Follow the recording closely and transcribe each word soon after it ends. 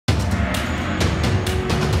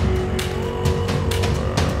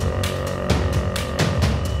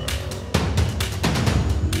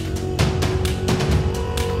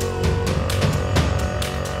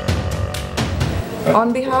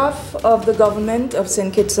On behalf of the government of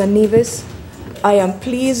St. Kitts and Nevis, I am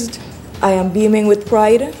pleased, I am beaming with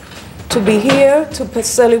pride to be here to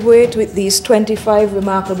celebrate with these 25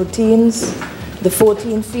 remarkable teens, the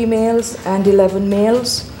 14 females and 11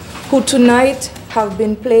 males, who tonight have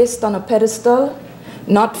been placed on a pedestal,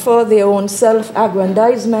 not for their own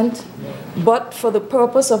self-aggrandizement, but for the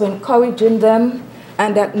purpose of encouraging them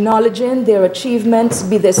and acknowledging their achievements,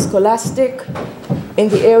 be they scholastic, in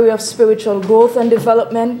the area of spiritual growth and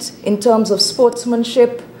development, in terms of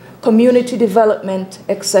sportsmanship, community development,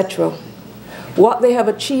 etc. What they have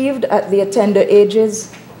achieved at their tender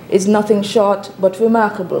ages is nothing short but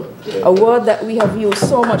remarkable, a word that we have used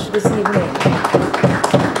so much this evening.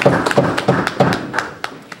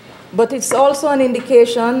 But it's also an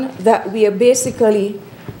indication that we are basically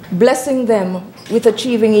blessing them with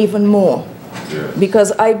achieving even more.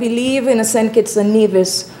 Because I believe in a St. Kitts and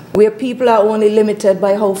Nevis where people are only limited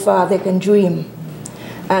by how far they can dream.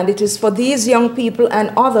 And it is for these young people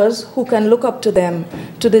and others who can look up to them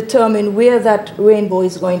to determine where that rainbow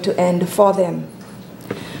is going to end for them.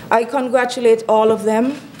 I congratulate all of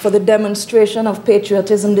them for the demonstration of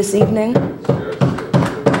patriotism this evening.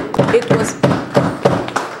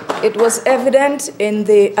 It was evident in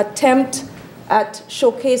the attempt at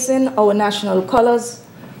showcasing our national colors,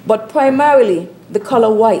 but primarily the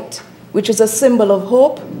color white, which is a symbol of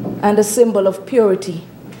hope and a symbol of purity.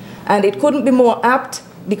 And it couldn't be more apt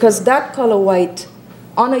because that color white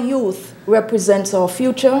on a youth represents our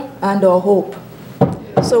future and our hope.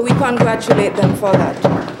 So we congratulate them for that.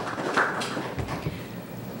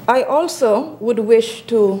 I also would wish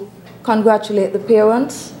to congratulate the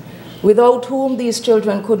parents, without whom these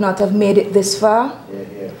children could not have made it this far.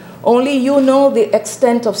 Only you know the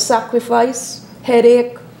extent of sacrifice,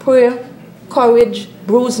 headache, prayer, courage,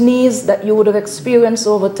 bruised knees that you would have experienced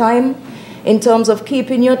over time in terms of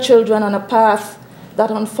keeping your children on a path that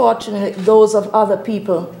unfortunately those of other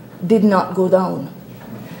people did not go down.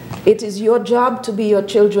 It is your job to be your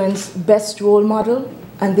children's best role model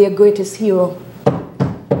and their greatest hero.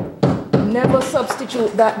 Never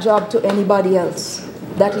substitute that job to anybody else.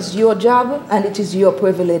 That is your job and it is your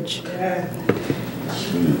privilege.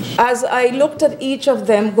 As I looked at each of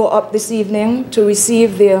them go up this evening to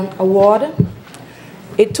receive their award,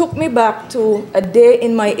 it took me back to a day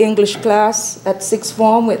in my English class at sixth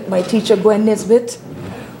form with my teacher Gwen Nisbet,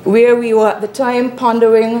 where we were at the time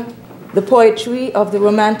pondering the poetry of the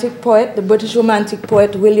romantic poet, the British romantic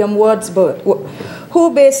poet William Wordsworth,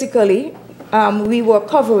 who basically we were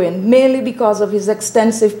covering mainly because of his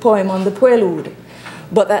extensive poem on the Prelude.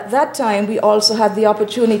 But at that time, we also had the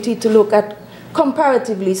opportunity to look at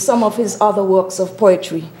comparatively some of his other works of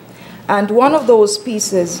poetry. And one of those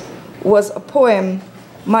pieces was a poem,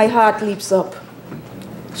 My Heart Leaps Up.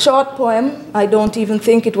 Short poem, I don't even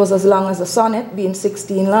think it was as long as a sonnet, being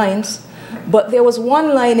 16 lines, but there was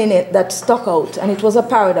one line in it that stuck out, and it was a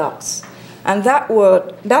paradox. And that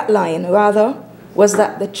line, was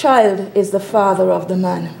that the child is the father of the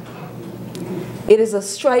man. It is a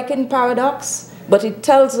striking paradox, but it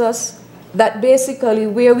tells us that basically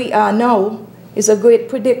where we are now is a great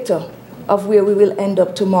predictor of where we will end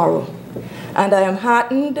up tomorrow. And I am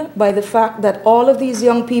heartened by the fact that all of these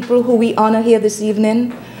young people who we honor here this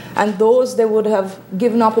evening, and those they would have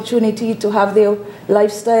given opportunity to have their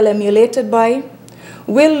lifestyle emulated by,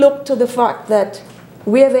 will look to the fact that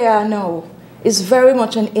where they are now is very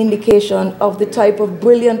much an indication of the type of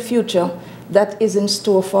brilliant future that is in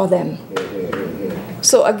store for them.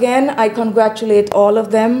 So again, I congratulate all of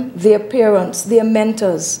them, their parents, their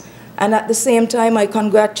mentors, and at the same time, I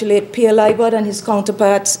congratulate Pierre Liebert and his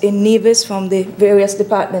counterparts in Nevis from the various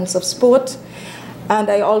departments of sport. And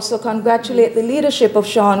I also congratulate the leadership of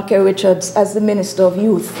Sean K. Richards as the Minister of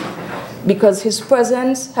Youth, because his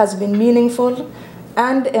presence has been meaningful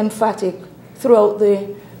and emphatic throughout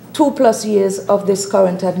the 2+ years of this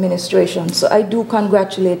current administration. So I do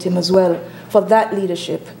congratulate him as well for that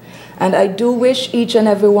leadership. And I do wish each and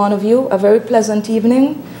every one of you a very pleasant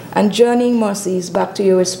evening and journeying mercies back to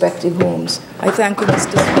your respective homes. I thank you,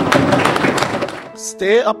 Mr. Speaker.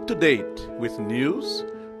 Stay up to date with news,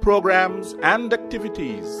 programs, and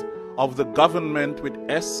activities of the government with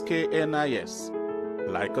SKNIS.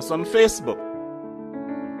 Like us on Facebook.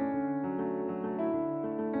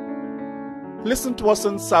 Listen to us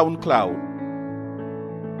on SoundCloud.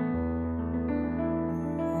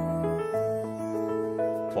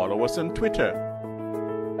 Follow us on Twitter.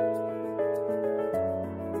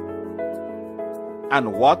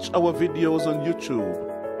 And watch our videos on YouTube.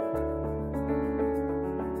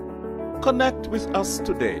 Connect with us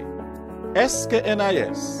today.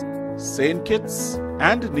 SKNIS, St. Kitts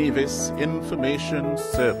and Nevis Information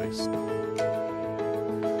Service.